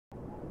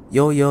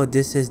Yo,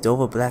 this is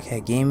Dova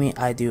Blackhat Gaming.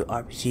 I do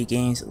RPG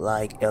games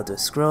like Elder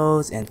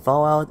Scrolls and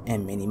Fallout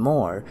and many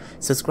more.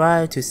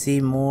 Subscribe to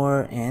see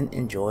more and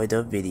enjoy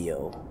the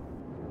video.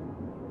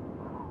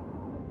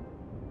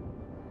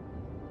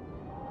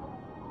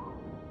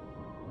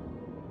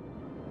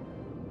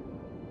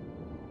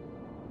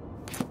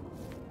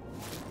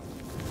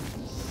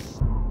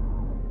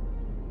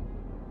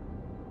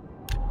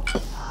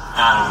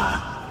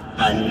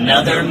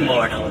 Another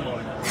mortal,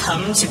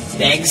 come to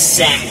beg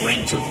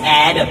Sanguine to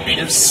add a bit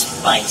of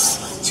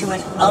spice to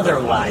an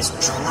otherwise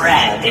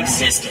drab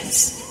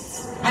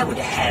existence. I would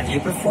have you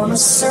perform a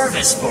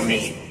service for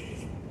me.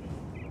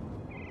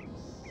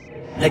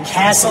 The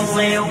Castle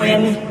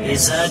Leowin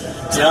is a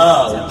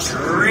dull,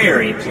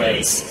 dreary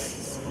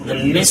place. The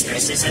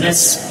mistress is an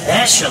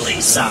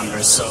especially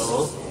somber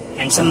soul,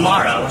 and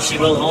tomorrow she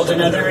will hold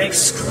another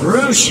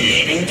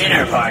excruciating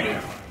dinner party.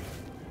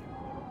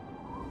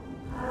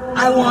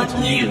 I want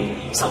you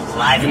to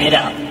liven it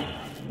up.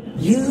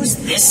 Use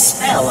this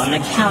spell on the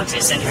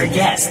Countess and her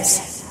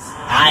guests.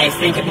 I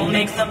think it will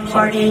make the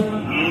party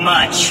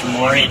much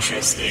more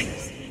interesting.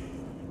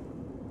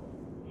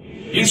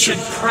 You should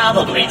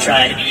probably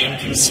try to be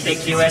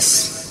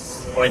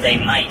inconspicuous, or they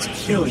might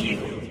kill you.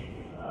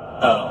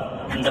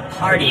 Oh, and the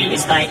party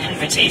is by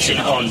invitation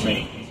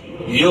only.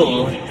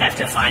 You'll have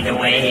to find a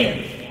way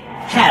in.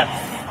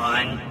 Have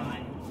fun.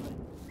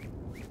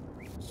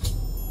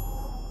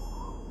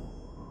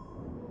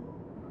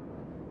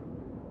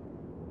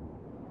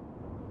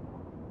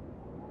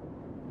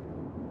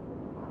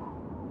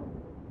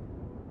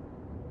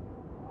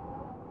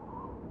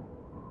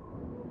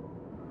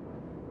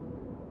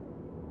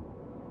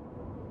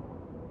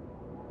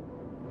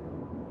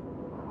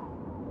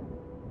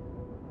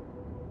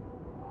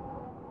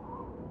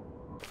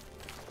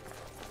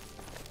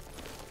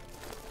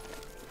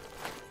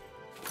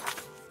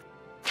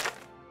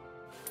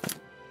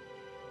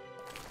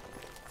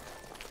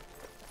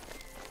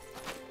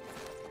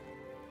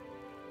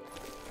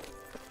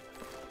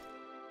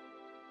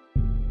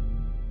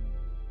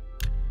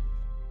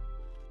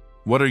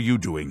 What are you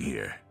doing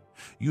here?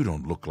 You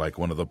don't look like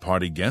one of the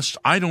party guests.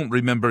 I don't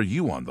remember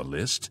you on the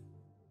list.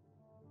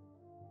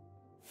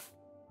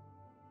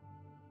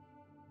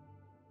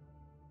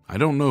 I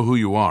don't know who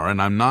you are, and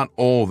I'm not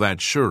all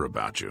that sure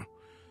about you.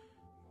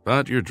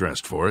 But you're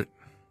dressed for it.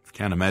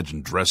 Can't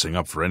imagine dressing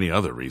up for any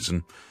other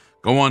reason.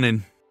 Go on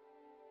in.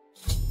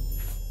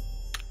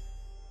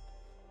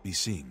 Be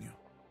seeing you.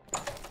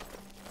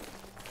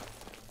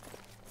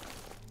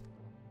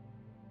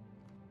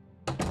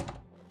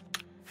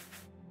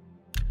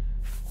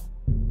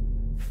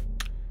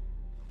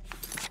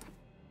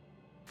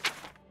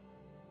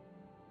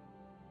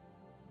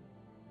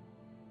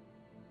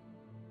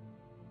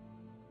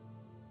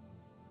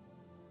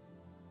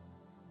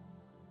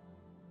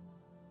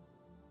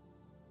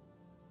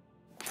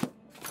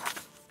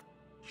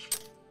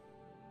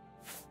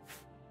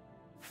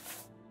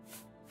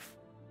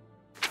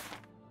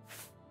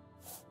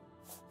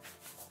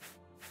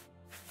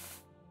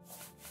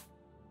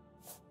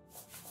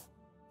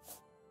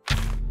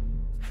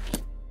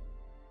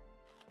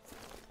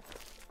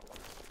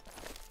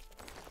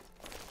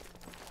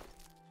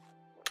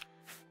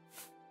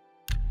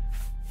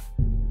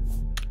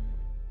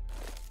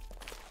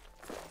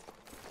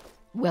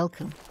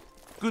 Welcome.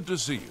 Good to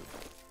see you.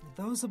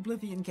 Those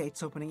Oblivion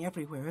gates opening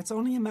everywhere, it's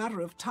only a matter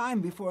of time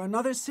before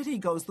another city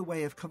goes the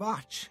way of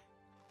Kvatch.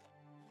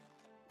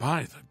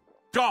 By the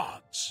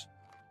gods!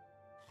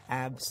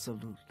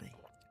 Absolutely.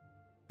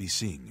 Be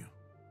seeing you.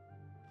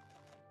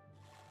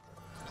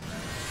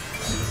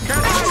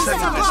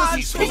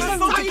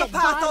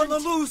 Psychopath on the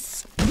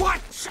loose!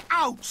 Watch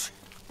out!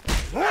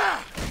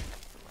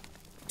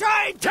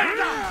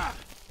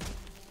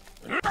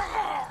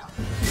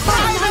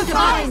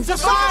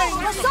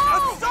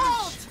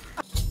 Assault!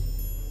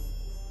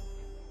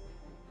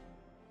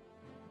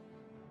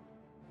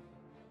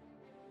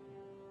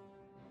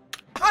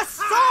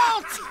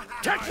 Assault!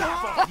 Catch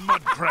up!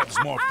 Mud crab's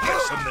more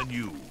fearsome than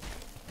you.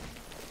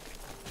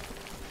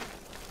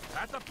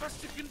 That the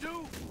best you can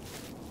do?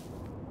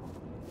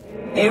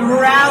 A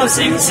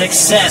rousing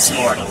success,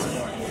 mortal.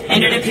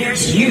 And it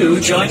appears you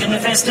joined in the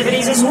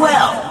festivities as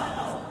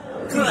well.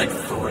 Good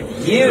for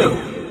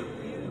you.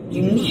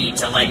 You need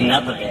to lighten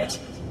up a bit.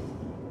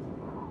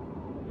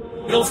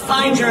 You'll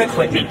find your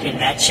equipment in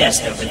that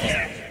chest over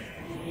there.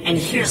 And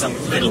here's a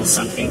little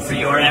something for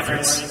your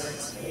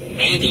efforts.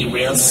 Maybe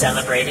we'll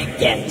celebrate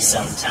again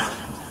sometime.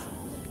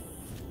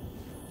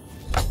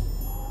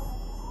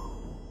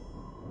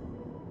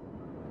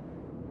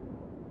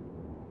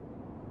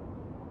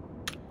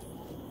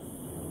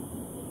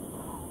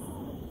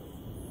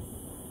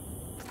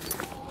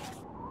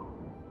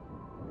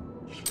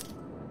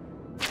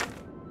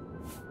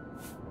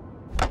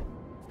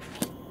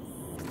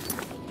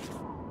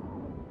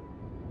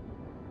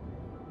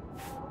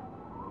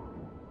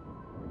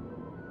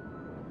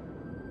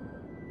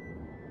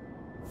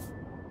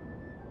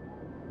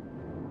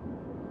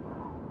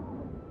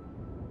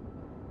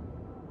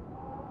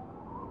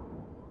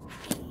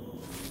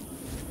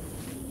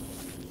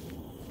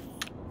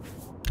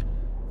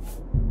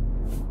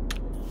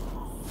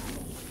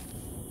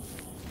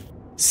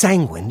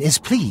 Sanguine is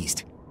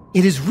pleased.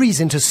 It is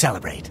reason to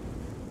celebrate.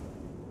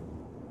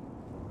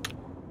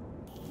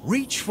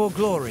 Reach for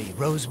glory,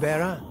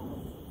 Rosebearer.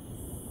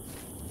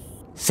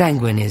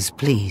 Sanguine is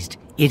pleased.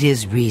 It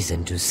is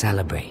reason to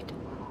celebrate.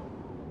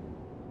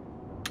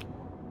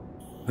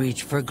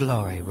 Reach for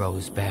glory,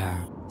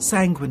 Rosebearer.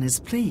 Sanguine is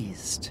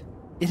pleased.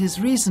 It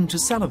is reason to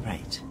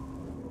celebrate.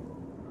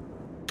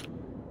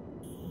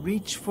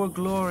 Reach for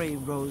glory,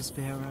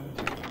 Rosebearer.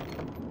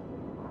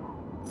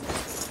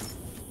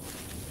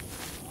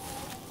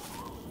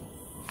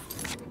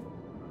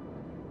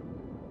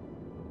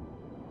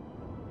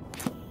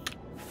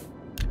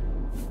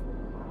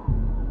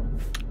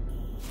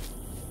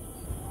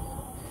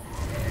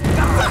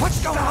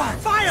 What's going on?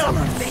 Fire!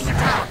 Someone's being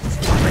attacked!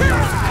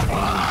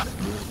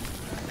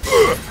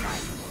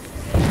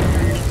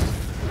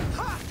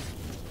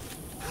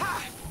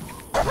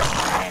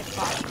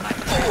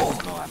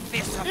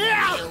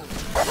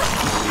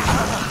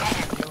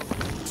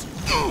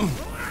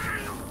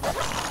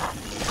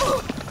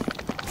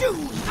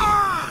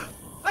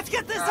 Let's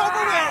get this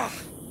over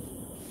with!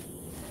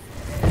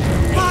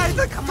 By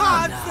the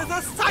gods, there's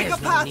a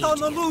psychopath on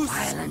the loose!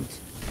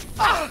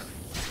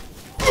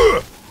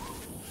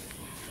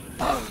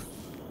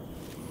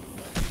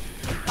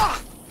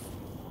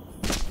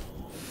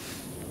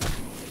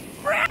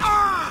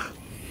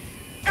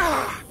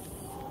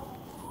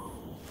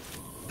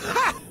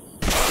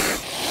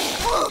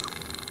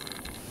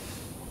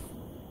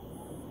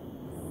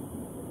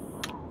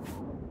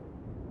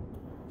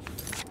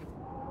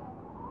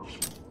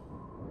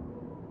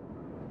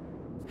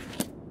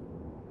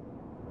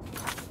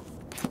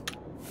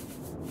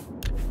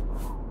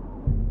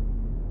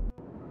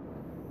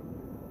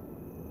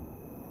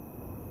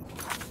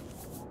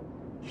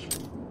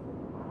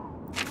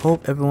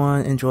 Hope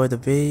everyone enjoyed the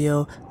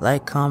video.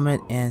 Like,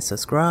 comment, and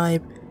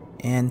subscribe,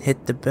 and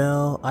hit the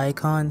bell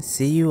icon.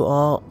 See you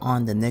all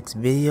on the next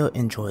video.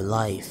 Enjoy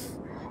life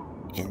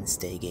and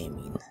stay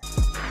gaming.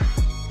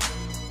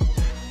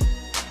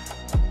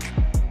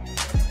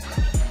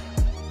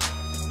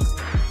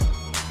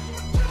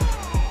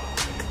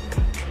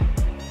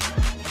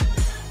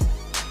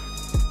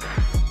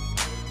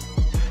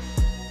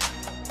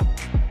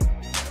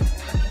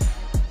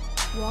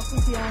 Walk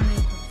with the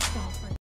All-Maker.